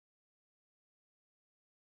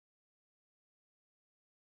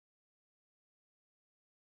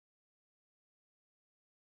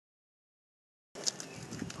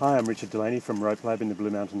Hi, I'm Richard Delaney from RopeLab in the Blue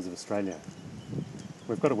Mountains of Australia.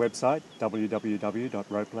 We've got a website,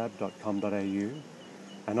 www.ropelab.com.au,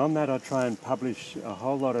 and on that I try and publish a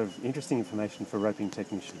whole lot of interesting information for roping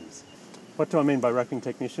technicians. What do I mean by roping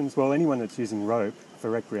technicians? Well, anyone that's using rope for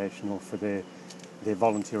recreational or for their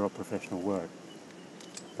volunteer or professional work.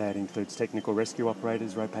 That includes technical rescue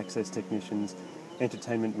operators, rope access technicians,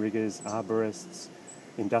 entertainment riggers, arborists,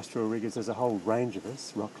 industrial riggers. There's a whole range of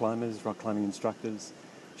us, rock climbers, rock climbing instructors,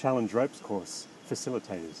 challenge ropes course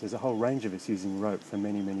facilitators. There's a whole range of us using rope for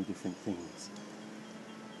many, many different things.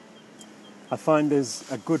 I find there's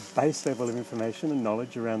a good base level of information and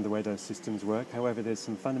knowledge around the way those systems work. However, there's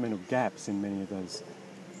some fundamental gaps in many of those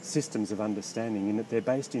systems of understanding in that they're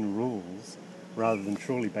based in rules rather than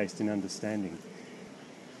truly based in understanding.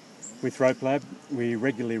 With RopeLab, we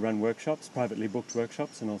regularly run workshops, privately booked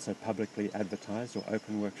workshops, and also publicly advertised or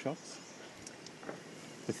open workshops.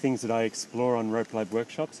 The things that I explore on RopeLab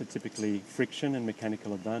workshops are typically friction and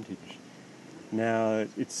mechanical advantage. Now,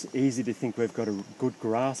 it's easy to think we've got a good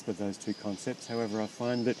grasp of those two concepts. However, I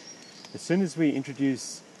find that as soon as we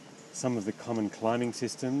introduce some of the common climbing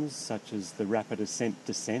systems, such as the Rapid Ascent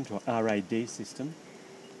Descent or RAD system,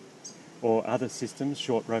 or other systems,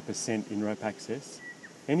 short rope ascent in rope access,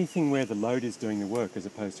 anything where the load is doing the work as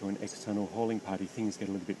opposed to an external hauling party, things get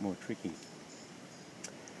a little bit more tricky.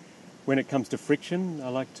 When it comes to friction, I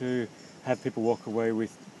like to have people walk away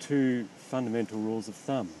with two fundamental rules of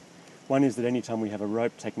thumb. One is that anytime we have a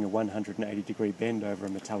rope taking a 180-degree bend over a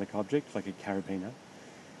metallic object, like a carabiner,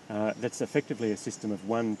 that's effectively a system of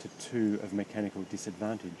 1 to 2 of mechanical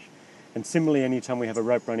disadvantage. And similarly, anytime we have a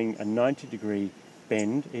rope running a 90-degree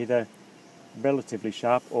bend, either relatively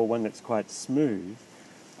sharp or one that's quite smooth,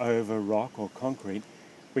 over rock or concrete,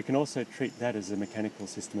 we can also treat that as a mechanical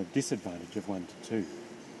system of disadvantage of 1 to 2.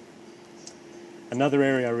 Another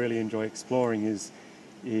area I really enjoy exploring is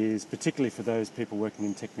particularly for those people working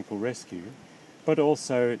in technical rescue, but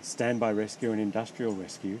also standby rescue and industrial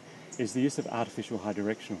rescue, is the use of artificial high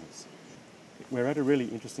directionals. We're at a really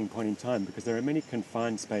interesting point in time because there are many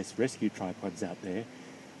confined space rescue tripods out there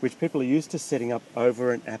which people are used to setting up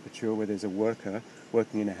over an aperture where there's a worker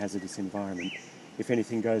working in a hazardous environment. If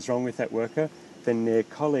anything goes wrong with that worker, then their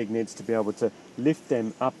colleague needs to be able to lift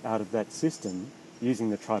them up out of that system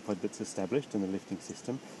using the tripod that's established in the lifting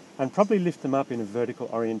system, and probably lift them up in a vertical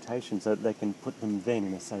orientation so that they can put them then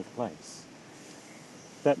in a safe place.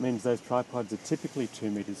 That means those tripods are typically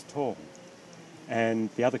 2 meters tall.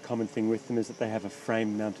 And the other common thing with them is that they have a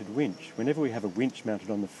frame-mounted winch. Whenever we have a winch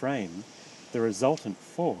mounted on the frame, the resultant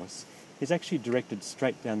force is actually directed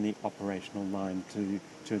straight down the operational line to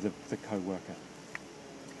the co-worker.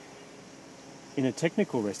 In a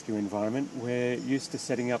technical rescue environment, we're used to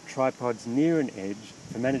setting up tripods near an edge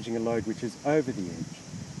for managing a load which is over the edge.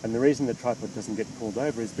 And the reason the tripod doesn't get pulled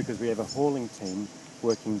over is because we have a hauling team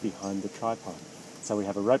working behind the tripod. So we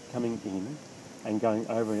have a rope coming in and going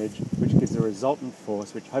over an edge, which gives a resultant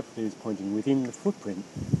force which hopefully is pointing within the footprint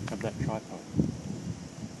of that tripod.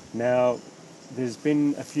 Now, there's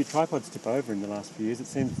been a few tripods tip over in the last few years. It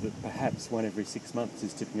seems that perhaps one every 6 months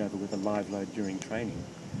is tipping over with a live load during training.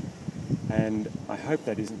 And I hope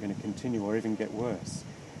that isn't going to continue or even get worse.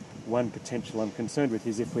 One potential I'm concerned with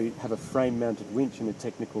is if we have a frame-mounted winch in a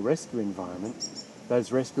technical rescue environment,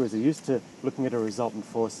 those rescuers are used to looking at a resultant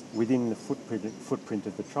force within the footprint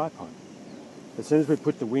of the tripod. As soon as we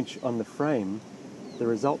put the winch on the frame, the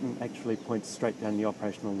resultant actually points straight down the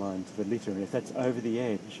operational line to the litter, and if that's over the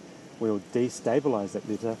edge, we'll destabilise that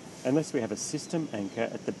litter unless we have a system anchor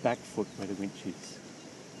at the back foot where the winch is.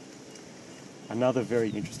 Another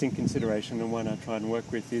very interesting consideration, and one I try and work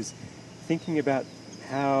with, is thinking about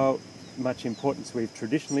how much importance we've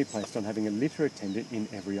traditionally placed on having a litter attendant in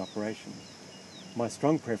every operation. My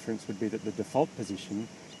strong preference would be that the default position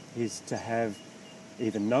is to have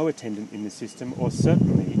either no attendant in the system, or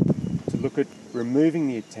certainly to look at removing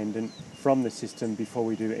the attendant from the system before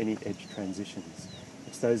we do any edge transitions.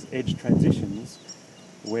 It's those edge transitions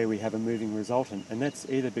where we have a moving resultant, and that's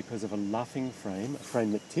either because of a luffing frame, a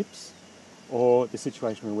frame that tips, or the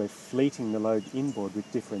situation where we're fleeting the load inboard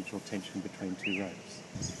with differential tension between two ropes.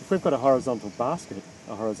 If we've got a horizontal basket,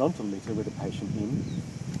 a horizontal litter with a patient in,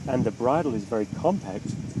 and the bridle is very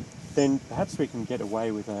compact, then perhaps we can get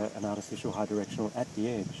away with an artificial high directional at the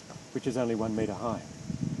edge, which is only 1 metre high.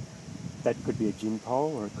 That could be a gin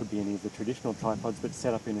pole, or it could be any of the traditional tripods, but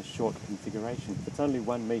set up in a short configuration. If it's only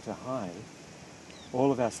 1 metre high,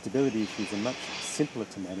 all of our stability issues are much simpler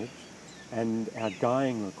to manage, and our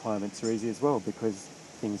guying requirements are easy as well because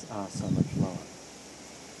things are so much lower.